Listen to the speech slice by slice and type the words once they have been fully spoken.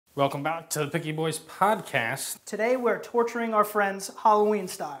Welcome back to the Picky Boys podcast. Today we're torturing our friends Halloween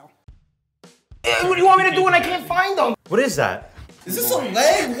style. What do you want me to do when I can't find them? What is that? Is this a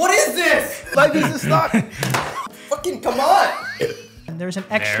leg? What is this? Life is a stock. Fucking come on! And there's an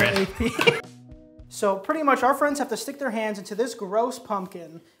extra AP. So pretty much our friends have to stick their hands into this gross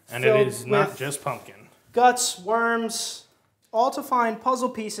pumpkin. And it is not just pumpkin. Guts, worms, all to find puzzle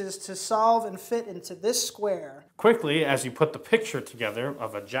pieces to solve and fit into this square. Quickly, as you put the picture together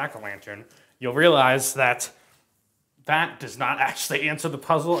of a jack-o'-lantern, you'll realize that that does not actually answer the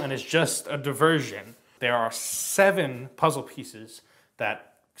puzzle and is just a diversion. There are 7 puzzle pieces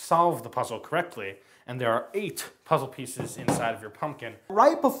that solve the puzzle correctly, and there are 8 puzzle pieces inside of your pumpkin.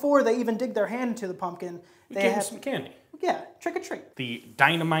 Right before they even dig their hand into the pumpkin, they Give have them some candy. Yeah, trick or treat. The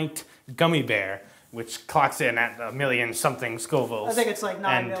dynamite gummy bear, which clocks in at 1,000,000-something Scovilles. I think it's like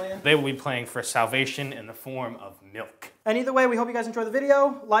 9 million. They will be playing for salvation in the form of milk. And either way, we hope you guys enjoy the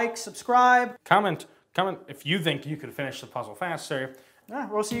video. Like, subscribe. Comment if you think you could finish the puzzle faster. Yeah,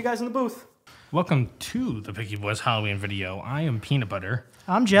 we'll see you guys in the booth. Welcome to the Picky Boys Halloween video. I am Peanut Butter.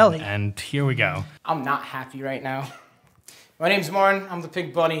 I'm Jelly. And here we go. I'm not happy right now. My name's Martin. I'm the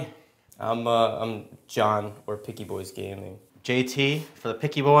Pig Bunny. I'm John, or Picky Boys Gaming. JT for the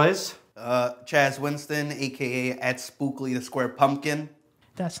Picky Boys. Chaz Winston, aka at Spookly the Square Pumpkin.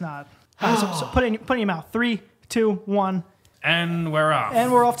 That's not. So put it in your mouth. 3, 2, 1. And we're off.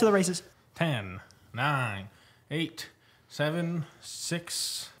 And we're off to the races. 10, 9, 8, 7,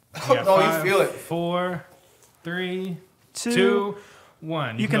 6. Oh, no, you feel it. 4, 3, 2. 2,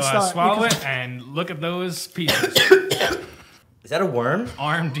 1. You can go, start. Swallow it and look at those pieces. Is that a worm?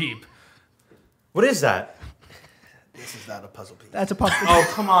 Arm deep. What is that? This is not a puzzle piece. That's a pumpkin. Oh,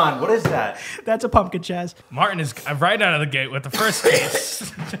 come on. What is that? That's a pumpkin, Chaz. Martin is right out of the gate with the first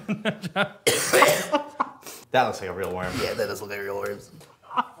piece. That looks like a real worm. Yeah, that does look like real worms.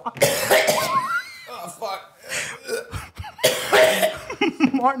 Oh, fuck.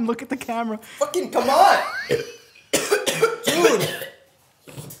 Martin, look at the camera. Fucking come on! Dude!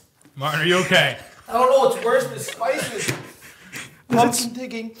 Martin, are you okay? I don't know what's worse than spices. Pumpkin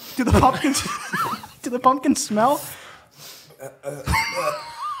digging. Do the pumpkins do the pumpkins smell?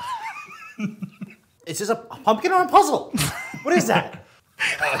 Is this a pumpkin or a puzzle? What is that?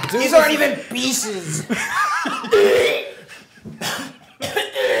 These aren't even pieces.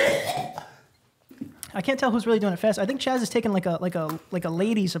 I can't tell who's really doing it fast. I think Chaz is taking like a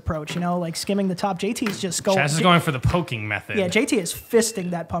ladies approach, you know, like skimming the top. JT's just going. Chaz is going for the poking method. Yeah, JT is fisting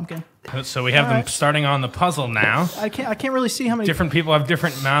that pumpkin. So we have them starting on the puzzle now. I can't really see how many. Different people have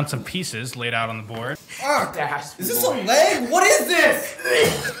different amounts of pieces laid out on the board. Oh, is this a leg? What is this?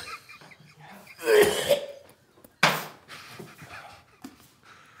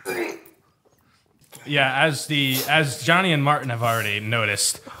 Yeah, as Johnny and Martin have already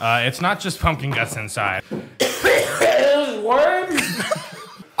noticed, it's not just pumpkin guts inside. Worms?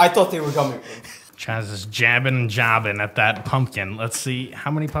 I thought they were gummy worms. Chaz is jabbing and jobbing at that pumpkin. Let's see,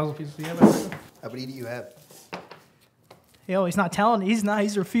 how many puzzle pieces do you have? How many do you have? Yo, he's not telling.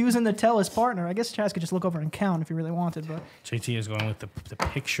 He's refusing to tell his partner. I guess Chaz could just look over and count if he really wanted, but. JT is going with the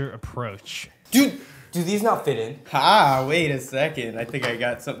picture approach. Dude, do these not fit in? Ah, wait a second. I think I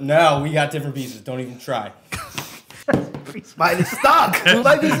got something. No, we got different pieces. Don't even try. Mine is stock.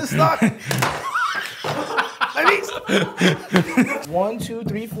 Life is a stock. 1, 2,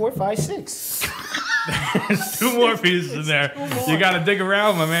 3, 4, 5, 6. There's 2 more pieces in there. You gotta dig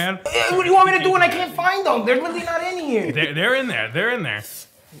around, my man. What do you want me to do when I can't find them? They're really not in here. They're in there. They're in there.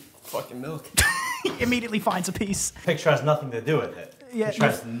 Fucking milk. He immediately finds a piece. Picture has nothing to do with it. Yeah. Picture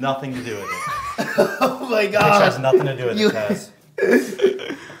has nothing to do with it. Oh my Picture god. has nothing to do with it, Chaz.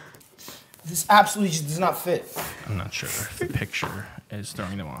 This absolutely just does not fit. I'm not sure if the picture is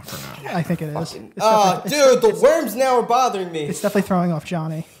throwing them off or not. I think it is. Oh, dude, the worms now are bothering me. It's definitely throwing off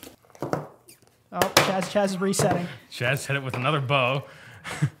Johnny. Oh, Chaz is resetting. Chaz hit it with another bow.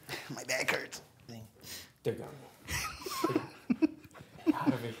 My back hurts. They're gone.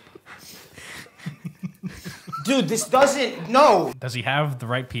 Dude, this doesn't. No. Does he have the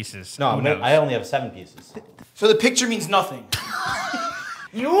right pieces? No, Who knows? I only have 7 pieces. So the picture means nothing.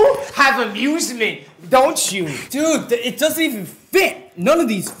 You have amusement, don't you? Dude, it doesn't even fit. None of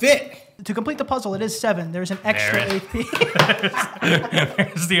these fit. To complete the puzzle, it is 7. There's an extra There AP.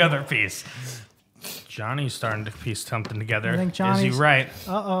 There's the other piece. Johnny's starting to piece something together. I think Is Johnny's- he right?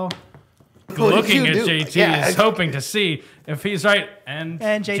 Uh-oh. Looking at you do? JT Yeah. is hoping to see if he's right, and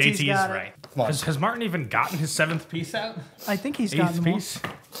JT's JT's got it. right. Come on. Has Martin even gotten his 7th piece out? I think he's gotten 8th them all. piece?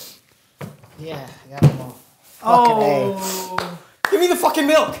 Yeah, I got them all. Oh. Give me the fucking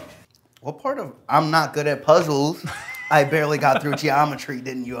milk. What part of I'm not good at puzzles I barely got through geometry,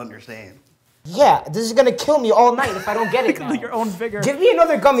 didn't you understand? Yeah, this is gonna kill me all night if I don't get it now. Your own vigor. Give me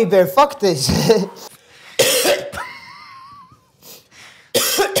another gummy bear. Fuck this.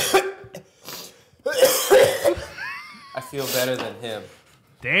 I feel better than him.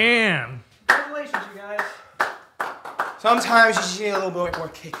 Damn. Congratulations, you guys. Sometimes you just need a little bit more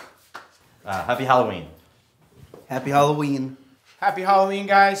kick. Happy Halloween. Happy Halloween. Happy Halloween,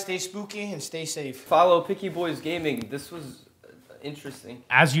 guys. Stay spooky and stay safe. Follow Picky Boys Gaming. This was interesting.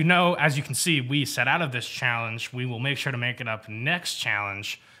 As you know, as you can see, we set out of this challenge. We will make sure to make it up next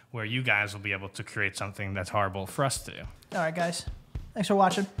challenge where you guys will be able to create something that's horrible for us to do. All right, guys. Thanks for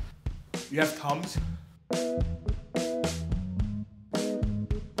watching. You have Tums?